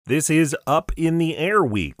This is Up in the Air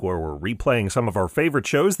Week, where we're replaying some of our favorite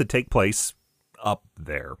shows that take place up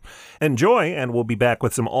there. Enjoy, and we'll be back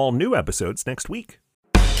with some all-new episodes next week.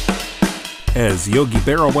 As Yogi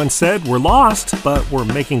Berra once said, we're lost, but we're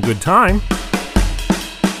making good time.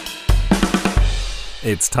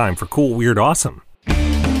 It's time for Cool, Weird, Awesome.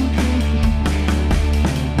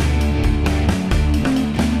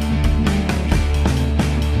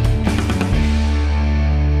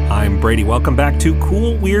 I'm Brady. Welcome back to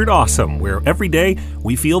Cool, Weird, Awesome, where every day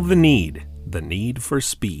we feel the need for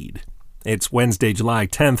speed. It's Wednesday, July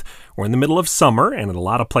 10th. We're in the middle of summer, and in a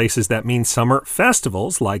lot of places that means summer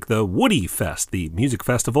festivals like the Woody Fest, the music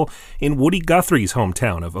festival in Woody Guthrie's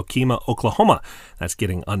hometown of Okemah, Oklahoma. That's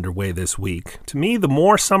getting underway this week. To me, the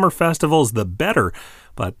more summer festivals, the better,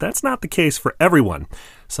 but that's not the case for everyone.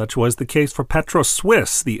 Such was the case for Petro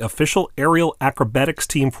Swiss, the official aerial acrobatics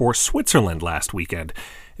team for Switzerland last weekend.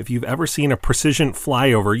 If you've ever seen a precision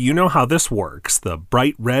flyover, you know how this works. The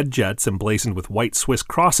bright red jets emblazoned with white Swiss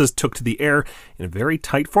crosses took to the air in a very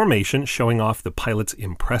tight formation, showing off the pilot's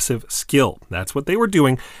impressive skill. That's what they were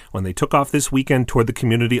doing when they took off this weekend toward the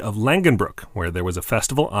community of Langenbruck, where there was a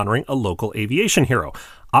festival honoring a local aviation hero,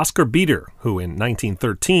 Oscar Bieder, who in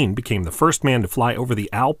 1913 became the first man to fly over the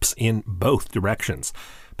Alps in both directions.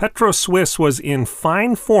 Petro Swiss was in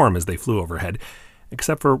fine form as they flew overhead,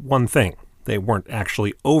 except for one thing. They weren't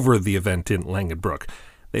actually over the event in Langenbruck.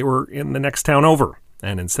 They were in the next town over,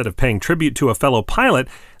 and instead of paying tribute to a fellow pilot,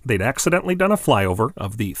 they'd accidentally done a flyover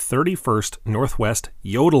of the 31st Northwest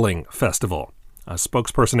Yodeling Festival. A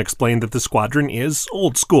spokesperson explained that the squadron is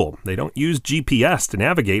old school. They don't use GPS to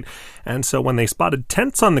navigate, and so when they spotted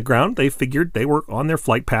tents on the ground, they figured they were on their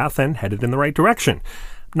flight path and headed in the right direction.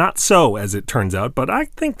 Not so, as it turns out, but I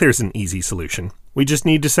think there's an easy solution. We just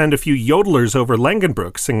need to send a few yodelers over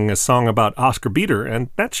Langenbruck singing a song about Oscar Bieder, and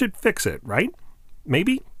that should fix it, right?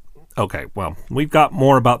 Maybe? Okay, well, we've got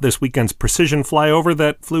more about this weekend's precision flyover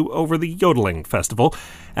that flew over the Yodeling Festival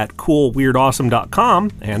at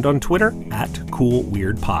CoolWeirdAwesome.com and on Twitter at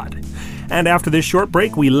CoolWeirdPod. And after this short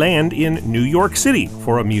break, we land in New York City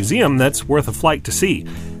for a museum that's worth a flight to see.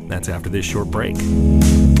 That's after this short break.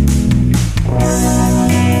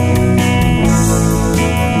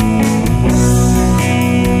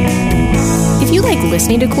 If you like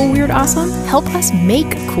listening to Cool Weird Awesome, help us make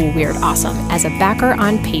Cool Weird Awesome as a backer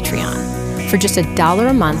on Patreon. For just $1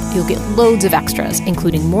 a month, you'll get loads of extras,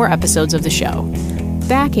 including more episodes of the show.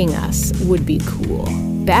 Backing us would be cool.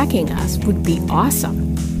 Backing us would be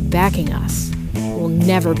awesome. Backing us will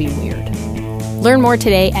never be weird. Learn more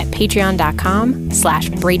today at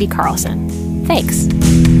patreon.com/Brady Carlson. Thanks.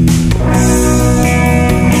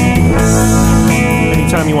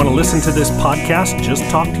 Anytime you want to listen to this podcast, just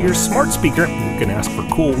talk to your smart speaker. You can ask for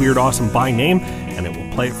Cool, Weird, Awesome by name, and it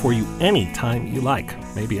will play it for you anytime you like.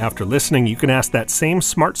 Maybe after listening, you can ask that same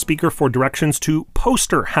smart speaker for directions to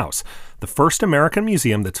Poster House, the first American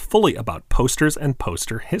museum that's fully about posters and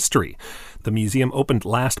poster history. The museum opened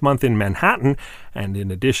last month in Manhattan, and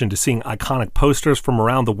in addition to seeing iconic posters from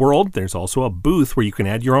around the world, there's also a booth where you can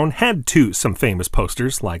add your own head to some famous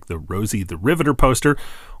posters, like the Rosie the Riveter poster,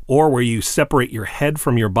 or where you separate your head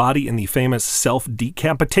from your body in the famous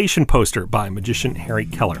self-decapitation poster by magician Harry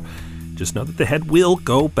Keller. Just know that the head will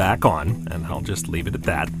go back on, and I'll just leave it at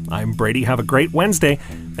that. I'm Brady. Have a great Wednesday.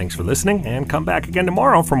 Thanks for listening, and come back again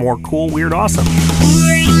tomorrow for more Cool, Weird, Awesome.